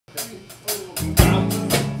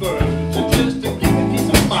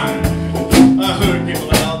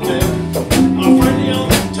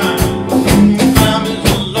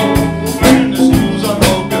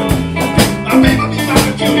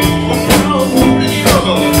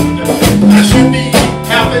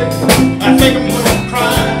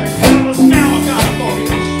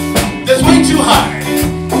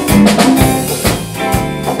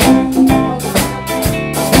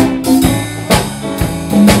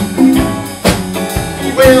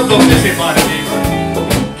Well, the busybody neighbor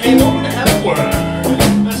came over to have a word.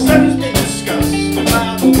 The subject's been discussed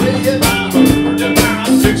about the way I heard about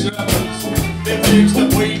fixer-uppers. Been fixed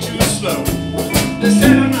up way too slow. They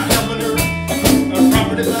said I'm not helping her, a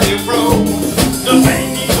property value pro. The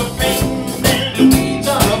baby's a pain, and the weeds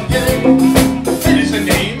are a pity. It is a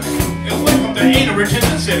name, and welcome to Ain't a Rich in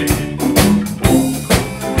the City.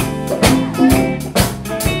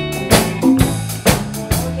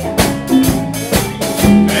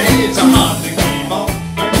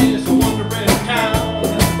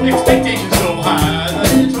 Expectations so high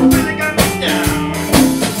that it's really got me down.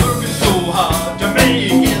 Working so hard to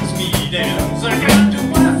make ends meet ends. I got to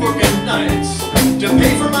wife working nights to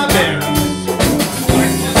pay for my parents. Like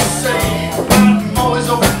to say, I'm always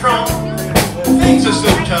overdrawn. Things are so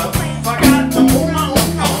tough, I got to hold my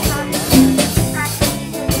own wrong.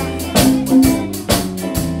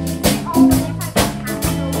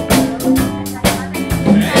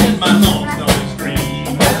 And my mom's always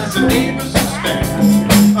green as the neighbors expect.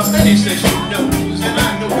 Betty says she knows, and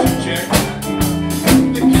I know she checks.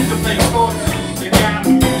 The kids are playing sports, they got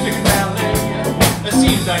music and ballet. It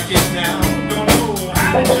seems like kids now don't know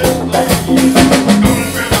how to just play. Gonna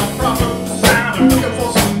drown out problems, I'm looking for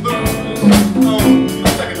some booze. I'm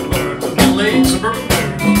stuck in the words of middle-aged suburban blues.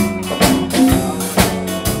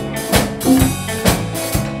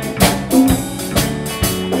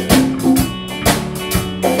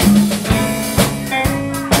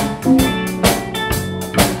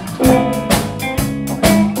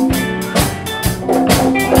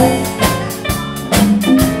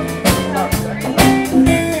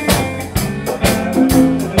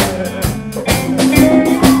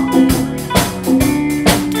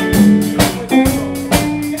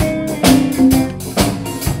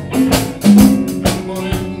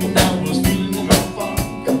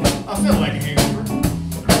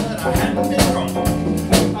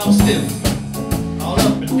 I'm stiff, all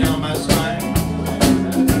up and down my spine.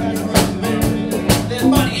 That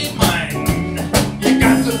body ain't mine. You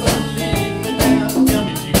got to believe me now, tell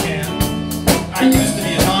me if you can. I used to be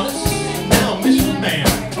an artist, now I'm Michelin man.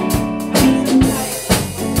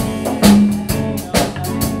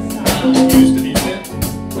 I used to be fit,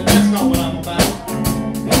 but that's not what I'm about.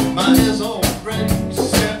 My hair's all red,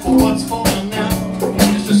 except for what's falling now.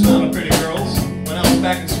 It's just not a pretty girls when I was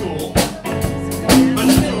back in school.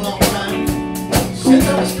 Since I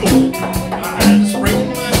was school.